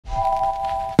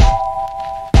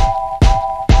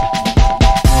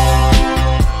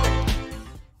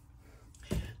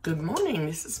Good morning,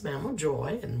 this is Mamaw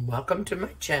Joy and welcome to my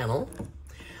channel.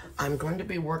 I'm going to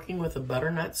be working with a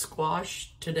butternut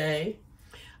squash today.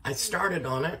 I started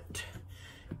on it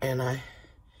and I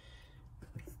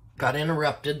got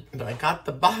interrupted, but I got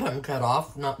the bottom cut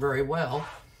off, not very well.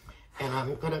 And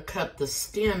I'm going to cut the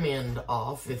stem end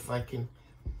off if I can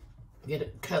get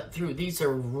it cut through. These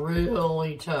are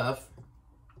really tough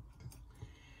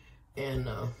and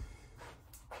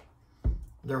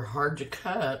they're hard to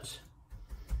cut.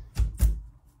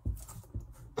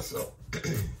 So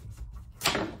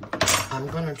I'm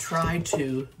going to try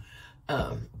to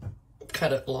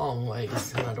cut it long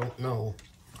ways, and I don't know.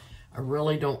 I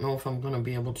really don't know if I'm going to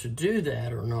be able to do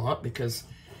that or not, because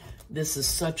this is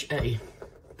such a,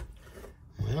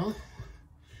 well,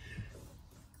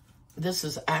 this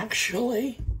is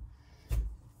actually,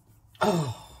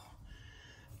 oh,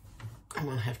 I'm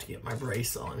going to have to get my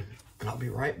brace on, and I'll be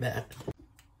right back.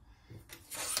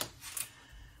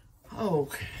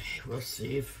 Okay, we'll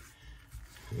see if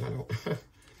I don't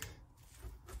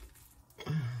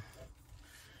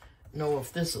know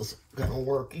if this is gonna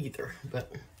work either,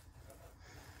 but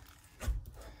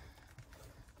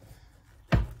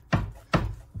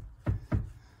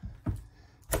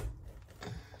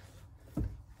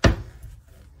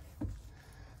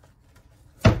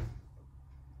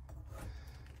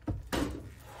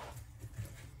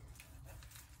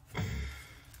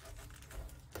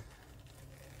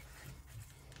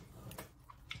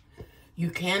you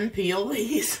can peel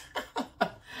these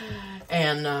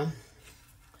and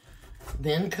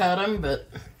then cut them, but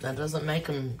that doesn't make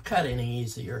them cut any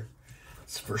easier.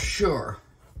 It's for sure.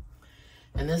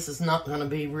 And this is not going to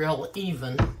be real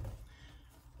even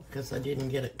because I didn't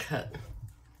get it cut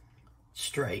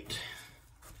straight.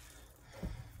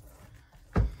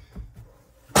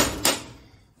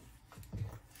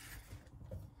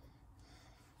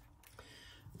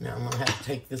 Now I'm going to have to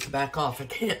take this back off. I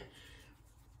can't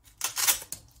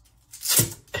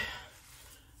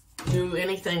do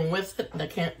anything with it, and I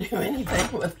can't do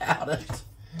anything without it.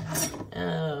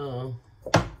 Oh.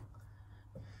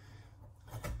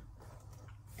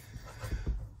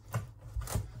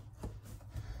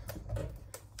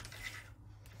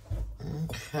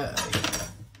 Okay. I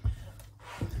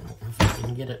don't know if I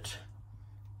can get it.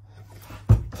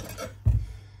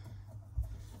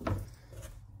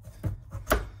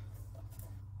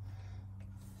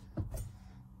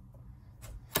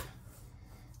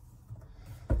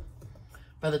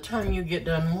 By the time you get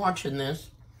done watching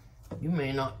this, you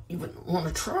may not even want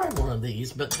to try one of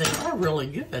these, but they are really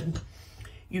good.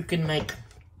 You can make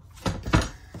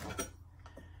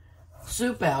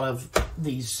soup out of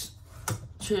these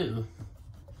too.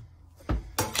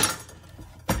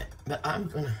 But I'm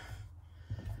gonna,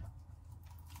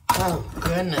 oh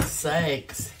goodness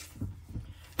sakes.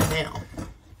 Now,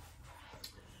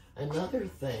 another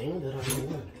thing that I'm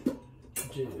gonna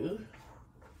do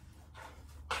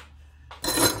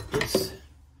is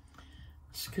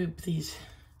scoop these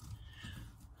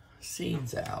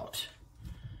seeds out.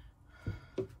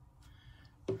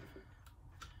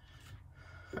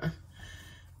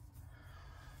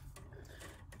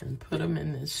 And put them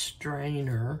in this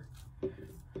strainer.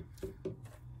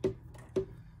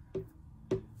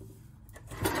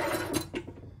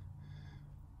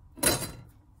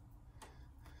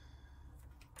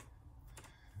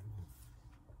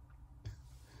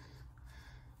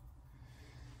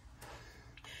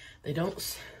 They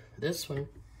don't, this one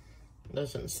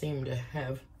doesn't seem to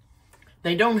have,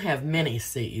 they don't have many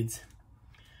seeds,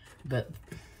 but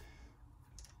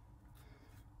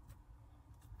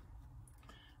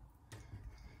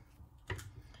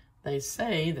they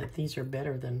say that these are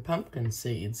better than pumpkin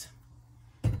seeds.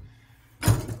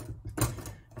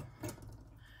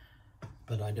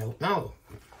 But I don't know.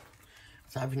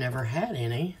 So I've never had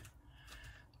any,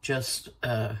 just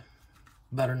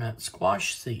butternut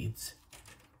squash seeds.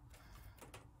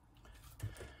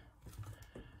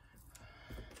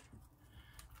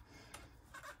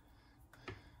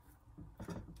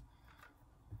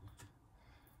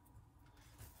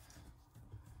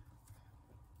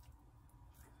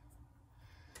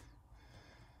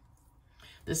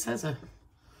 This has a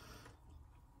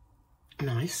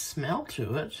nice smell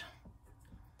to it.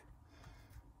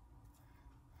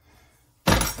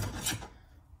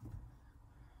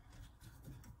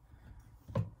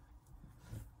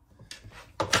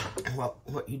 Well,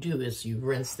 what you do is you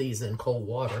rinse these in cold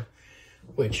water,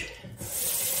 which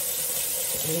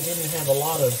we didn't have a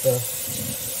lot of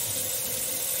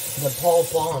the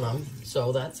pulp on them,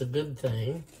 so that's a good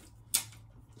thing.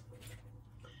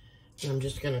 I'm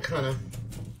just going to kind of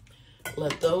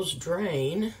let those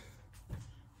drain.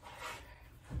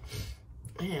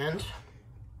 And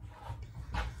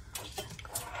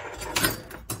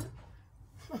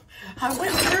I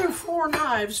went through 4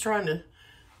 knives trying to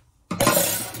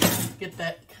get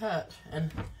that cut,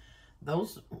 and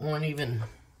those weren't even,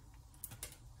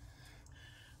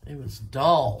 it was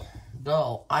dull.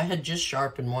 I had just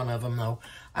sharpened one of them though.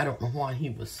 I don't know why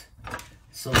he was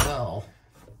so dull.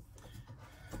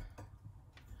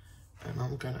 And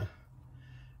I'm gonna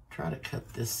try to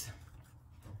cut this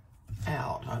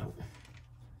out. I don't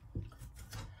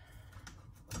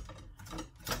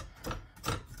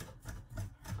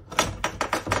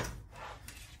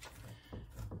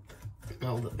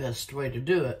know the best way to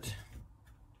do it.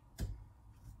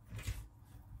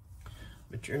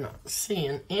 But you're not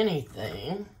seeing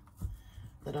anything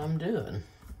that I'm doing.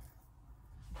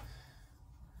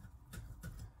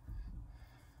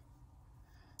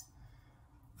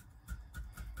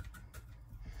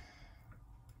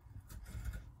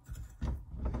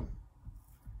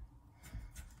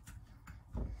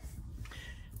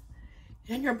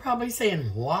 And you're probably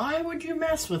saying, why would you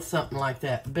mess with something like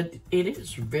that? But it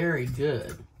is very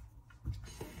good.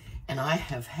 And I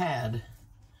have had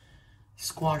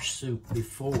squash soup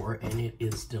before, and it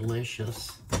is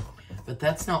delicious. But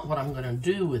that's not what I'm going to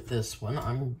do with this one.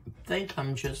 I think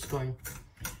I'm just going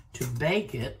to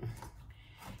bake it.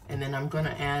 And then I'm going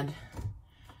to add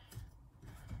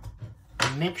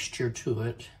a mixture to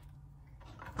it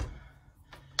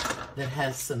that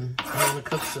has some, I'm going to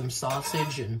cook some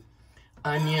sausage and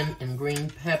onion and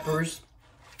green peppers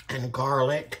and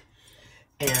garlic,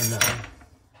 and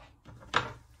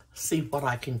see what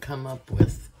I can come up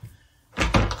with.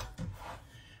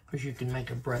 Because you can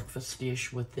make a breakfast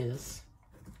dish with this.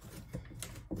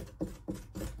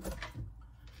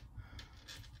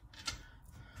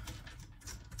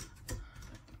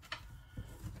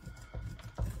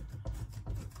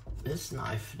 This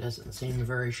knife doesn't seem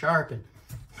very sharp,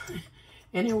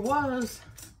 and it was.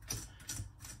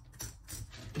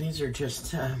 These are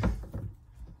just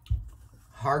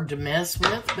hard to mess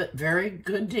with, but very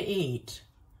good to eat.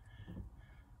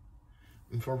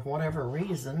 And for whatever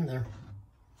reason, they're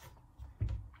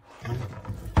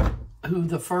who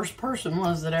the first person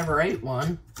was that ever ate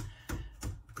one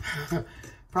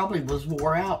probably was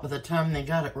wore out by the time they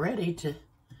got it ready to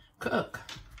cook.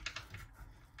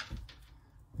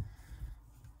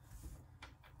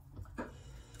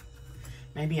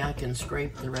 Maybe I can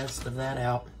scrape the rest of that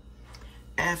out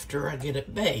after I get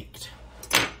it baked.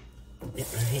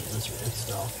 Get my hands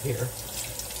rinsed off here.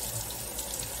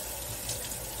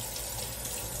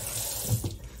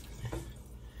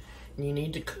 You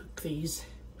need to cook these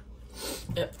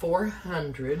at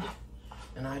 400,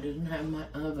 and I didn't have my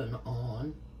oven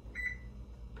on.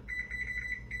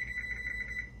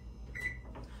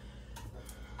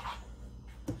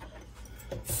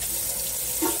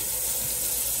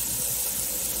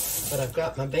 But I've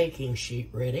got my baking sheet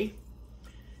ready,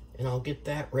 and I'll get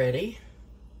that ready.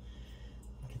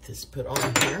 Get this put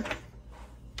on here.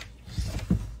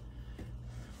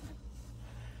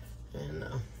 And,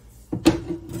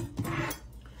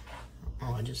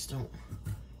 oh, I just don't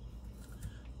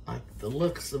like the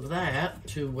looks of that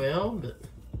too well, but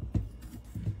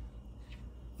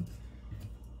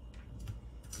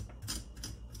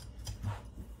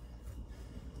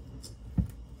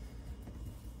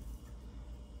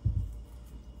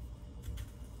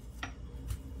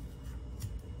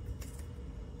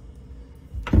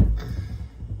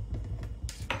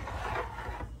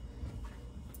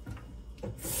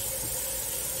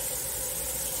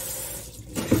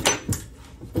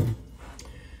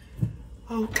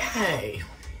okay.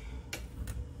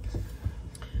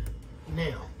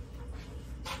 Now,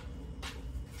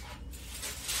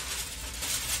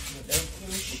 the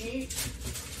baking sheet.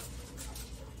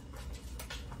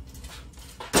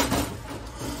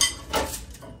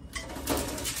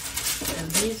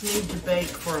 And these need to bake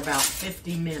for about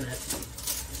 50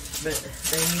 minutes, but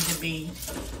they need to be,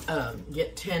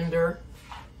 get tender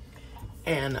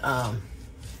and,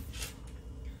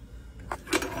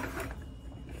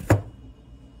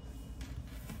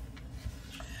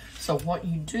 so what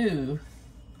you do,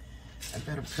 I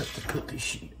better put the cookie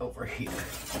sheet over here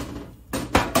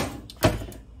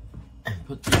and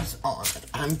put these on it.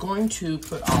 I'm going to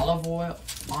put olive oil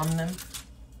on them.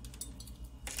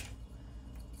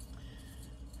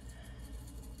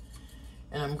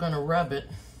 And I'm going to rub it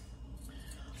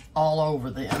all over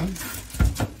them.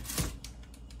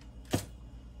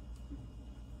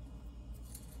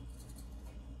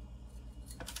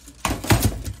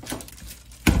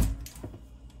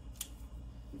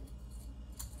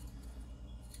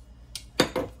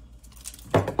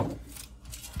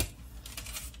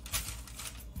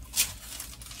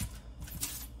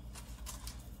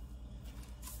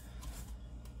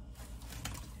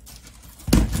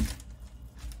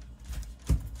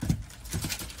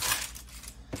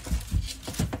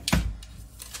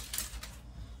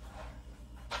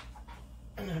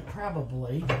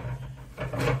 probably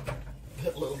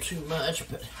put a little too much,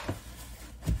 but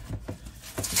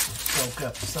soak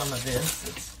up some of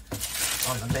this. It's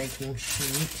on the baking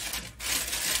sheet.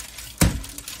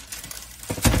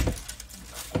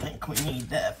 I think we need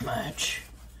that much.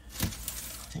 I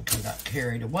think I got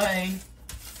carried away.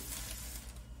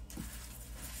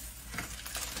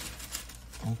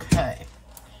 Okay,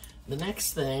 the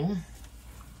next thing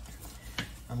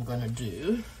I'm going to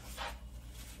do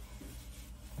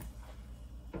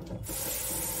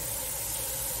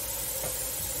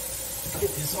get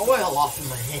this oil off of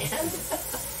my hand.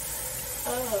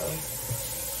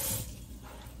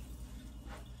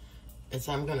 Is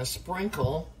I'm going to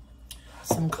sprinkle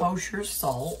some kosher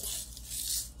salt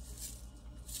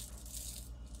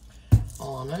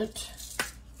on it.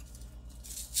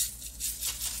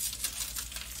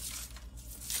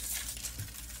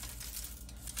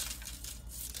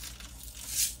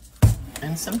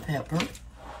 And some pepper.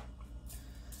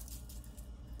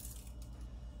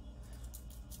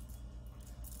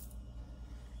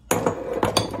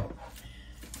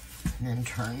 And then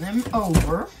turn them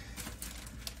over.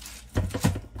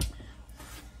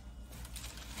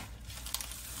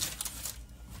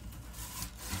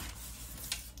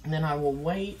 And then I will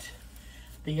wait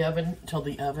the oven till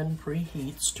the oven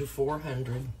preheats to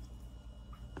 400.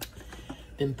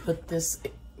 Then put this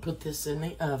in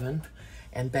the oven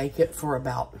and bake it for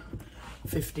about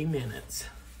 50 minutes.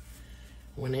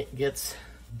 When it gets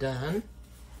done,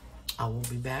 I will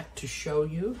be back to show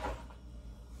you.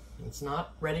 It's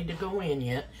not ready to go in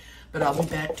yet, but I'll be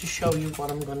back to show you what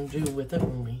I'm going to do with it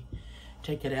when we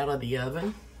take it out of the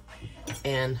oven.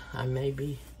 And I may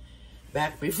be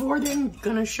back before then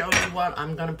going to show you what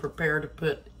I'm going to prepare to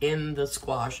put in the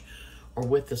squash or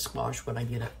with the squash when I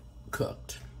get it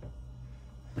cooked.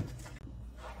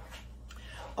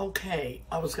 Okay,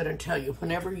 I was going to tell you,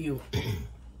 whenever you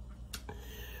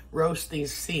roast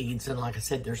these seeds, and like I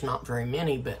said, there's not very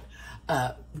many, but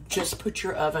just put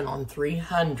your oven on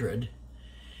 300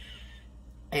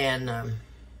 and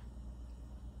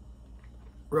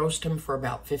roast them for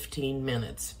about 15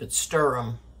 minutes, but stir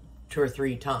them 2 or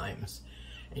 3 times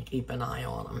and keep an eye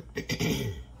on them.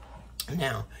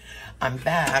 Now, I'm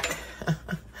back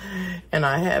and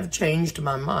I have changed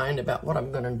my mind about what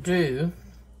I'm going to do.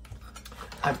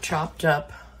 I've chopped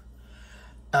up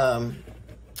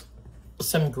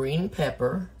some green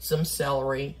pepper, some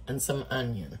celery, and some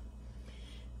onion.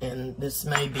 And this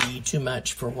may be too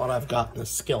much for what I've got in the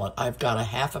skillet. I've got a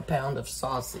 ½ pound of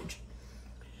sausage.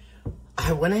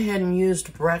 I went ahead and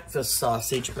used breakfast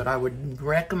sausage, but I would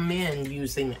recommend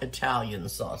using Italian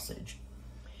sausage.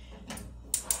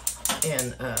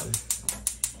 And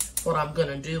what I'm going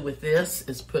to do with this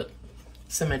is put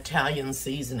some Italian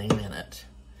seasoning in it.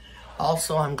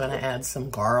 Also, I'm going to add some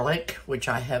garlic, which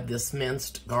I have this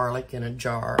minced garlic in a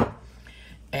jar.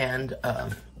 And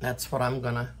that's what I'm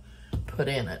going to put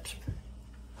in it.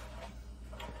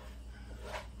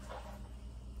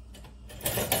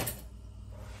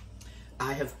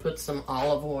 I have put some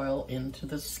olive oil into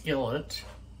the skillet.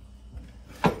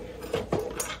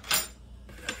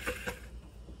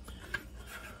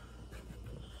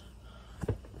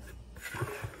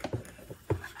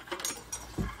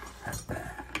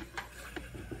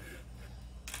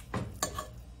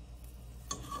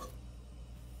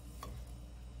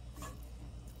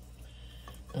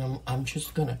 I'm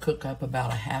just going to cook up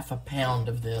about a ½ pound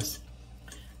of this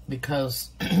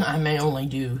because I may only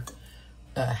do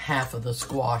half of the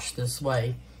squash this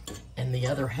way, and the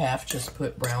other half just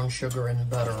put brown sugar and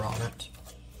butter on it.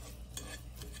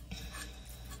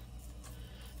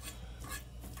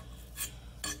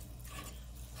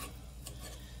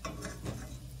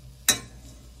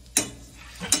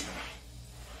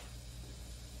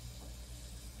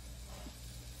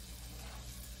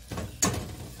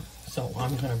 So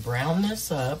I'm going to brown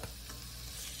this up,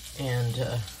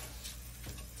 and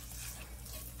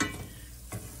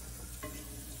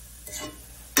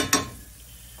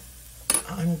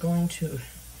I'm going to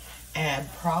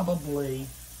add probably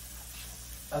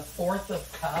a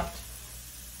 1/4 cup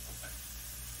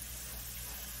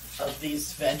of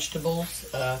these vegetables,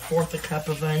 1/4 cup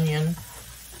of onion,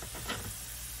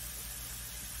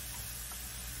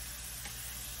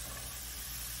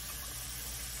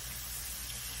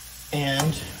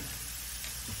 and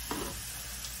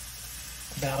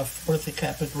about a 1/4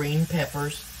 cup of green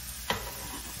peppers,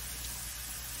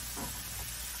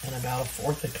 and about a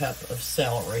 1/4 cup of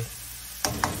celery.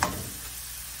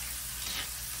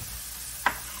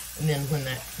 And then when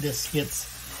this gets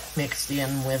mixed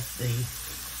in with the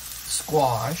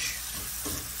squash,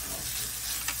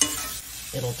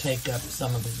 it'll take up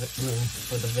some of the room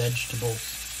for the vegetables.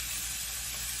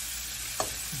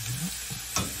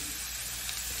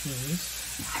 piece.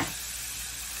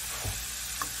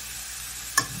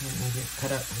 And get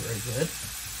cut up very good.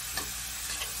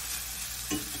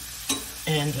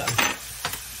 And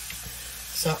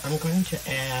so I'm going to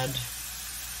add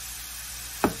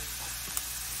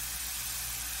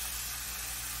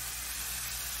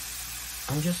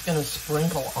I'm just going to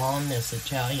sprinkle on this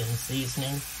Italian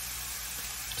seasoning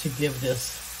to give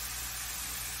this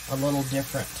a little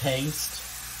different taste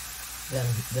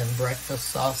than breakfast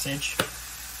sausage.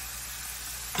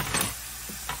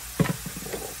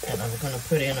 And I'm going to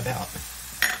put in about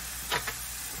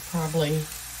probably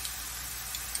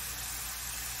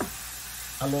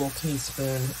a little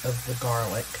teaspoon of the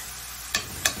garlic.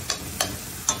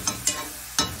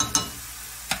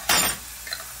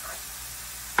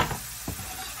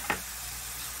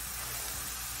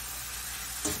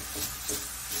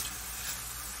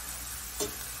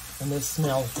 And this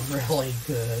smells really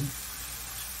good.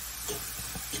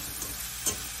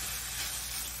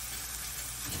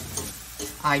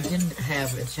 I didn't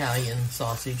have Italian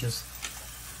sausages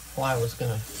while I was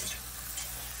going to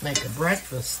make a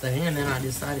breakfast thing, and then I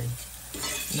decided,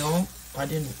 no, I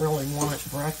didn't really want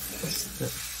breakfast.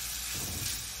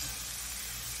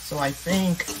 So I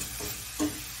think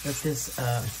that this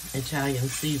Italian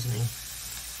seasoning,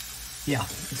 yeah,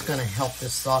 it's going to help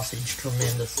this sausage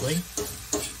tremendously.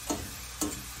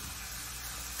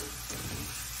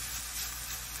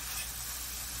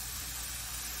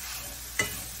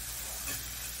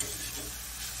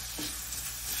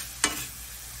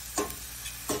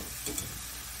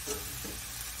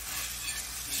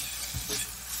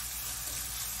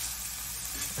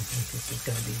 I think this is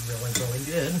going to be really, really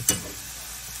good.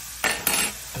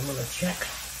 I'm going to check.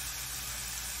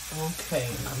 Okay,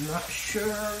 I'm not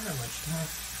sure how much time.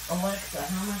 Alexa,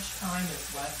 how much time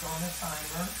is left on the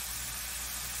timer?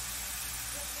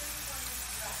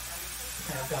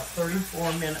 Okay, I've got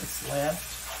 34 minutes left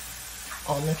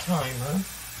on the timer.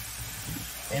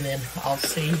 And then I'll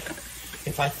see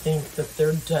if I think that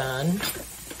they're done.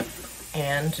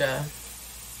 And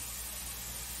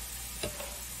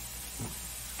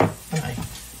when I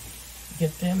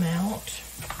get them out,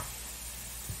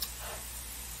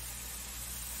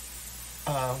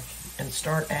 and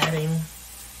start adding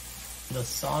the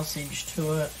sausage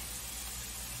to it,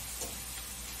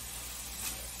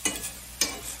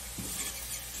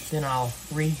 then I'll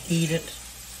reheat it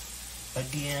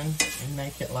again and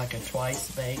make it like a twice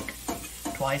bake.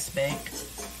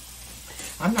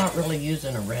 I'm not really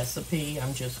using a recipe.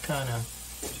 I'm just kind of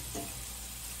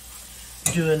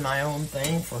doing my own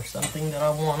thing for something that I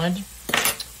wanted.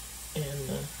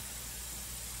 And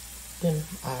then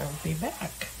I'll be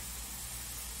back.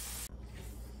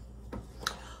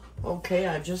 Okay,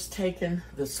 I've just taken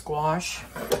the squash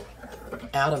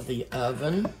out of the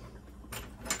oven.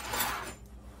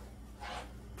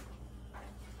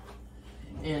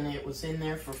 And it was in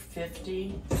there for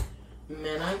 50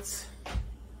 minutes.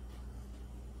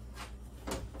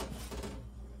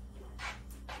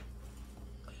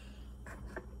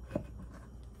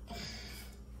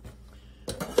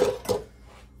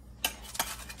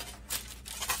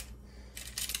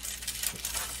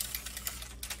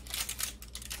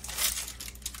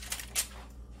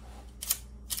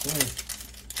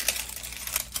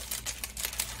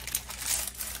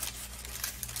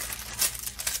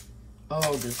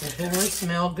 Oh, does it really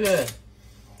smell good?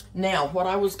 Now, what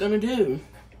I was going to do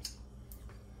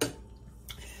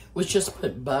was just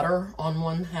put butter on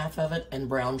one half of it and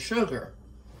brown sugar.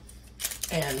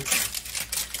 And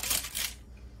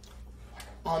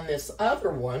on this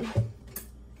other one,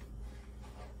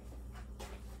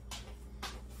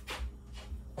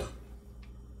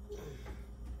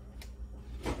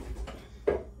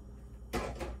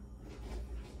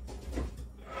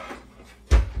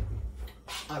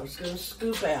 I was going to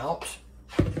scoop out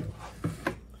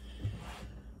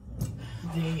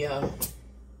the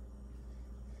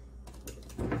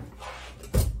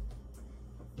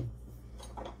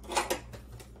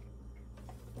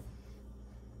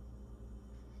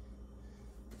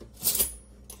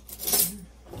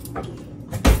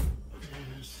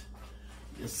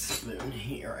this spoon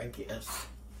here, I guess.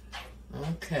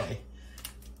 Okay.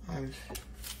 I'm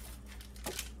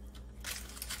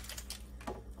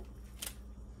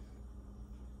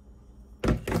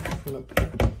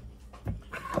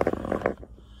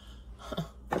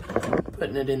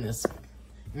putting it in this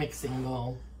mixing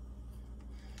bowl.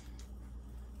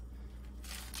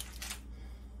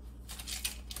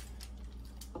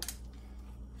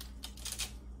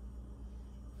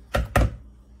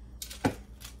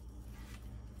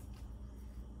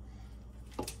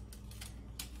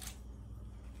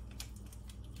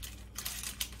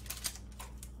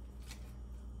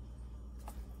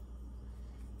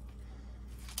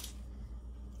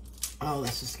 Oh,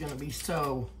 this is gonna be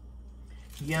so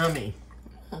yummy.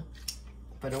 If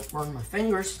I don't burn my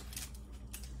fingers.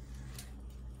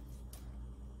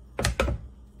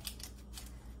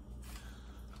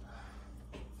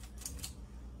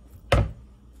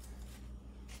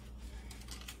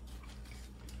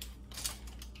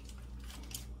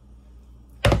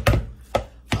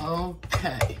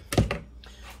 Okay.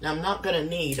 Now I'm not gonna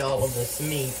need all of this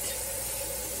meat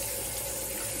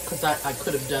because I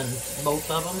could have done both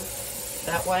of them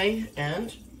that way,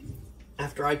 and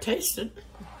after I taste it,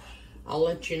 I'll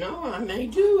let you know I may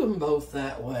do them both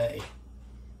that way.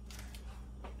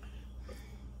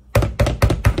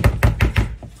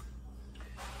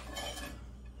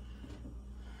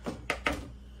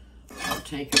 I'll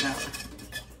take about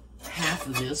half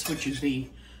of this, which would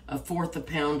be 1/4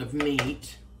 pound of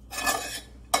meat.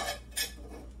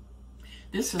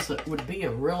 This would be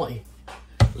a really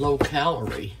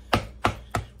low-calorie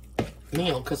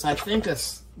meal because I think a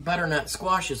butternut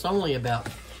squash is only about,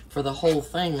 for the whole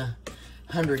thing,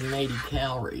 180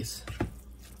 calories.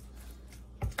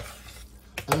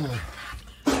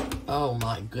 Oh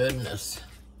my goodness.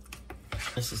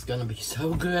 This is gonna be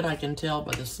so good, I can tell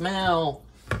by the smell.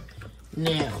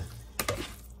 Now,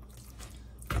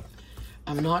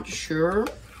 I'm not sure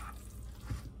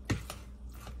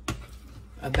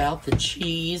about the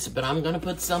cheese, but I'm gonna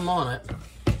put some on it.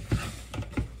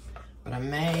 But I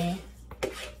may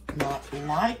not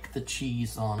like the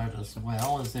cheese on it as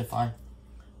well as if I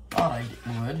thought I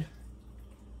would.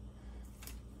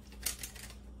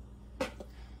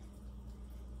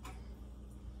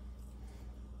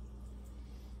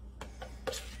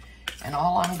 And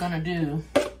all I'm gonna do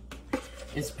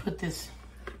is put this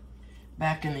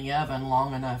back in the oven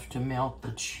long enough to melt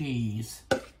the cheese.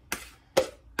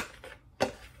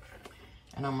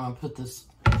 And I'm gonna put this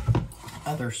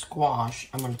other squash,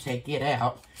 I'm gonna take it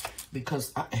out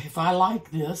because if I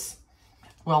like this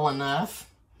well enough,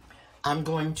 I'm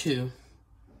going to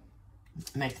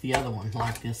make the other one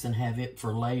like this and have it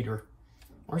for later.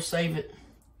 Or save it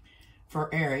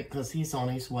for Eric because he's on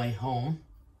his way home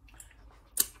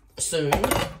soon.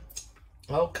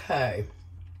 Okay.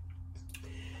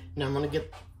 Now I'm gonna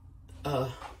get a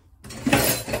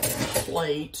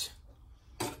plate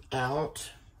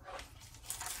out.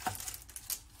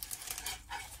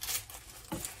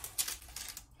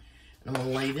 I'm gonna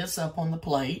lay this up on the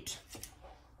plate.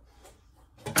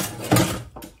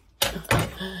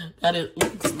 That it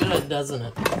looks good, doesn't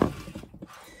it?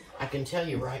 I can tell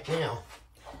you right now,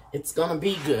 it's gonna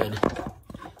be good.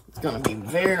 It's gonna be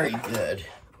very good.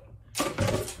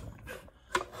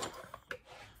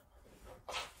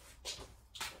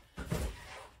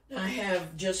 I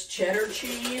have just cheddar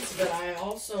cheese, but I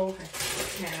also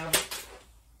have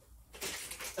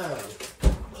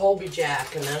Colby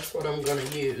Jack, and that's what I'm going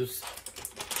to use.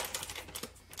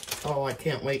 Oh, I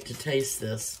can't wait to taste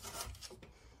this.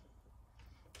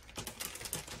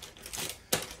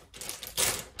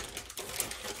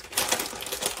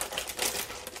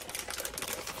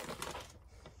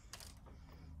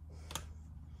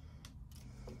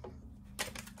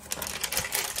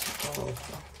 Oh.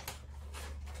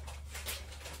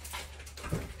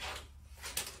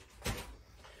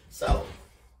 So,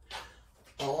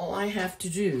 all I have to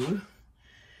do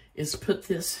is put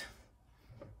this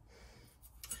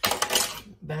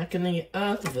back in the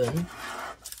oven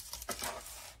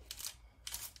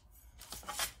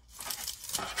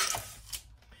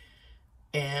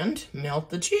and melt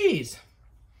the cheese.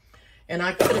 And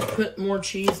I could have put more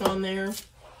cheese on there,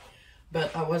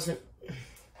 but I wasn't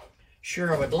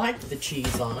sure I would like the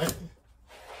cheese on it.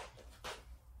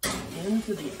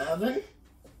 Into the oven.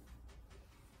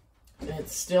 And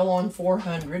it's still on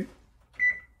 400.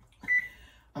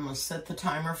 I'm going to set the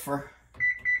timer for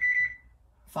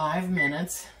 5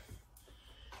 minutes.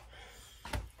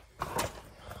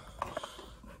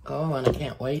 Oh, and I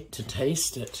can't wait to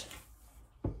taste it.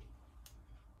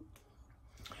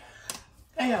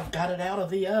 Hey, I've got it out of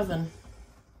the oven.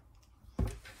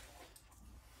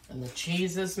 And the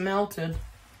cheese is melted.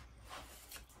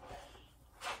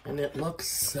 And it looks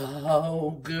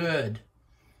so good.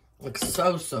 Looks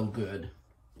so, so good.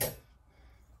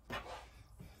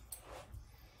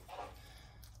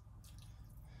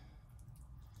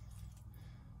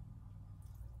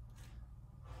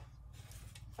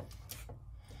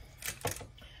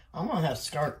 I'm gonna have to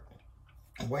start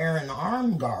wearing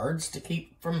arm guards to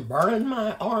keep from burning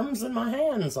my arms and my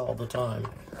hands all the time.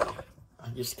 I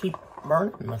just keep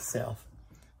burning myself.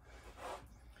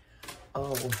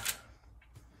 Oh,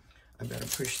 I better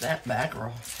push that back or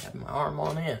I'll have my arm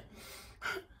on it.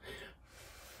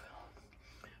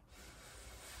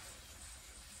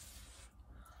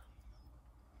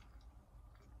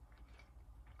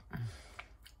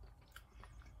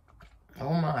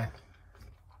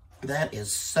 That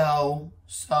is so,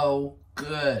 so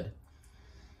good.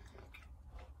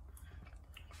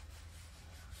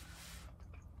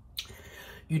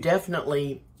 You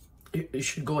definitely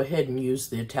should go ahead and use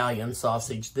the Italian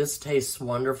sausage. This tastes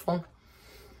wonderful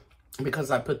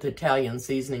because I put the Italian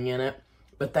seasoning in it,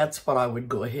 but that's what I would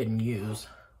go ahead and use.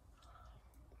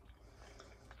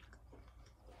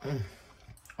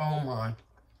 Oh my.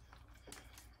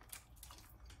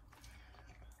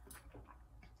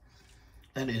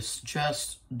 That is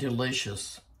just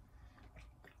delicious.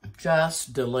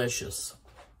 Just delicious.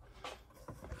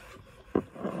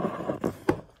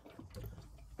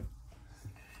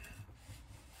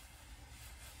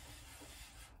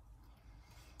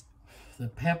 The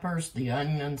peppers, the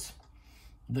onions,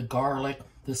 the garlic,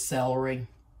 the celery,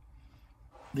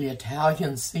 the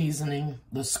Italian seasoning,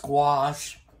 the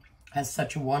squash has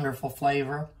such a wonderful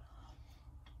flavor.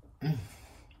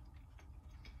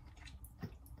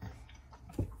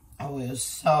 Oh, it is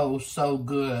so, so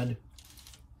good.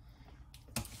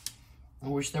 I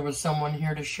wish there was someone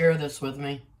here to share this with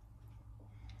me.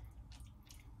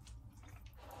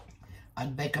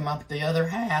 I'd bake them up the other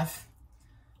half.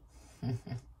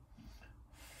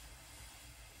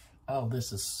 Oh,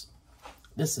 this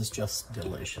is just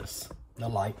delicious,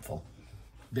 delightful,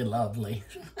 lovely.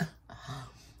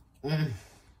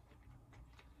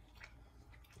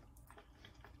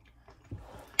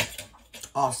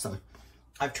 Awesome.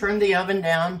 I've turned the oven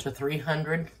down to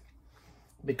 300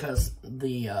 because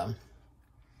the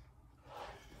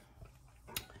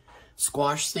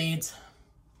squash seeds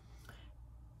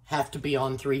have to be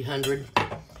on 300.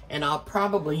 And I'll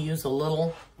probably use a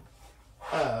little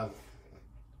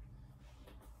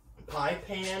pie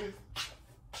pan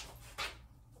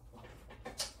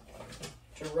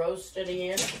to roast it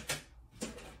in.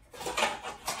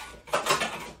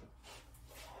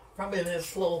 Probably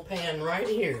this little pan right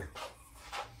here,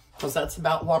 because that's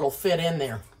about what'll fit in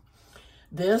there.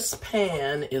 This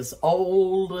pan is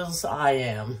old as I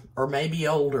am, or maybe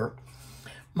older.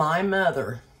 My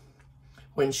mother,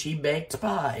 when she baked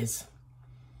pies,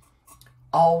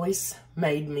 always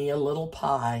made me a little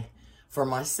pie for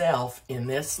myself in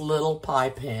this little pie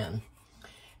pan.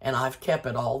 And I've kept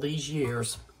it all these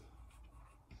years.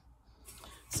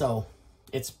 So,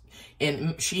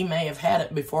 and she may have had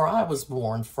it before I was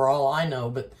born, for all I know,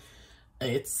 but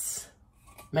it's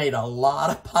made a lot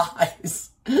of pies.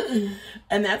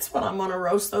 And that's what I'm going to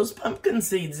roast those pumpkin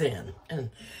seeds in. And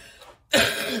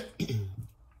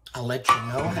I'll let you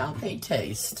know how they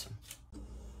taste.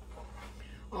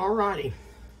 Alrighty.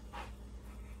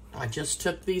 I just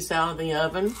took these out of the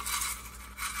oven.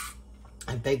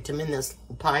 I baked them in this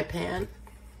little pie pan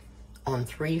on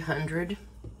 300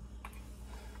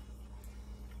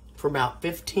 for about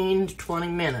 15 to 20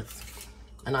 minutes.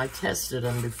 And I tested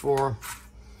them before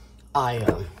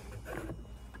I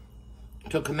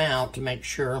took them out to make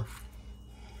sure.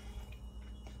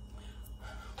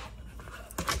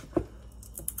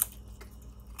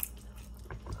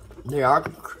 They are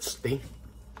crispy.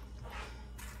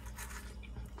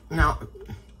 Now,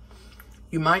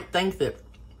 you might think that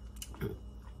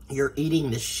you're eating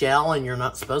the shell and you're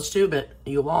not supposed to, but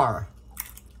you are.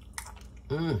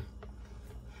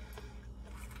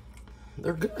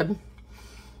 They're good.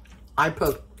 I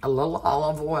put a little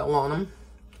olive oil on them,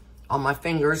 on my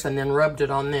fingers, and then rubbed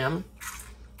it on them.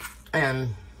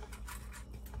 And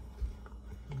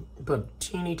put a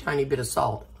teeny tiny bit of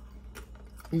salt.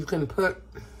 You can put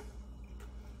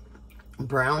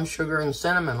brown sugar and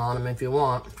cinnamon on them if you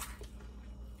want.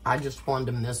 I just wanted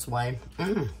them this way.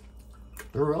 They're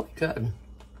really good.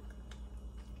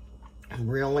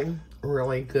 Really,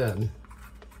 really good.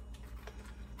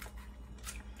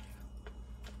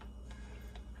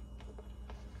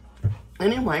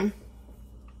 Anyway,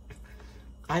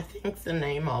 I think the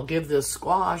name I'll give this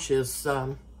squash is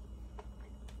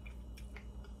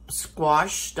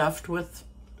squash stuffed with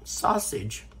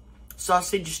sausage.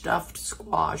 Sausage stuffed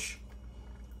squash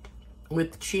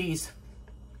with cheese.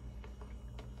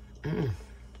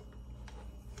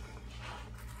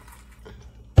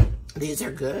 These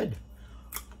are good.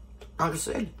 Like I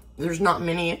said, there's not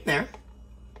many in there,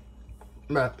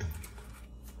 but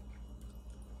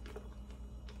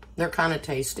they're kind of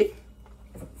tasty.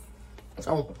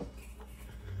 So,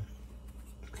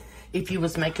 if you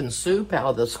was making soup out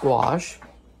of the squash,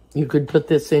 you could put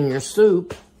this in your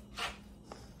soup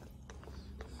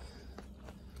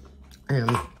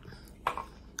and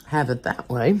have it that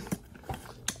way.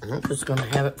 And I'm just going to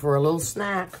have it for a little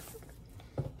snack.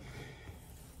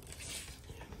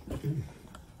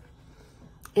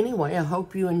 Anyway, I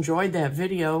hope you enjoyed that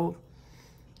video.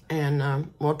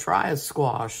 And we'll try a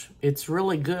squash. It's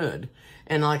really good.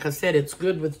 And like I said, it's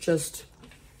good with just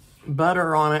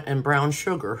butter on it and brown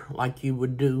sugar, like you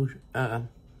would do a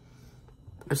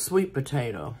sweet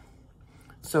potato.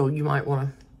 So you might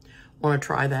want to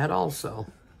try that also.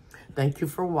 Thank you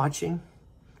for watching.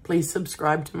 Please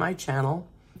subscribe to my channel,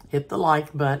 hit the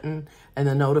like button and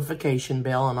the notification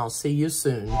bell, and I'll see you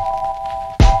soon.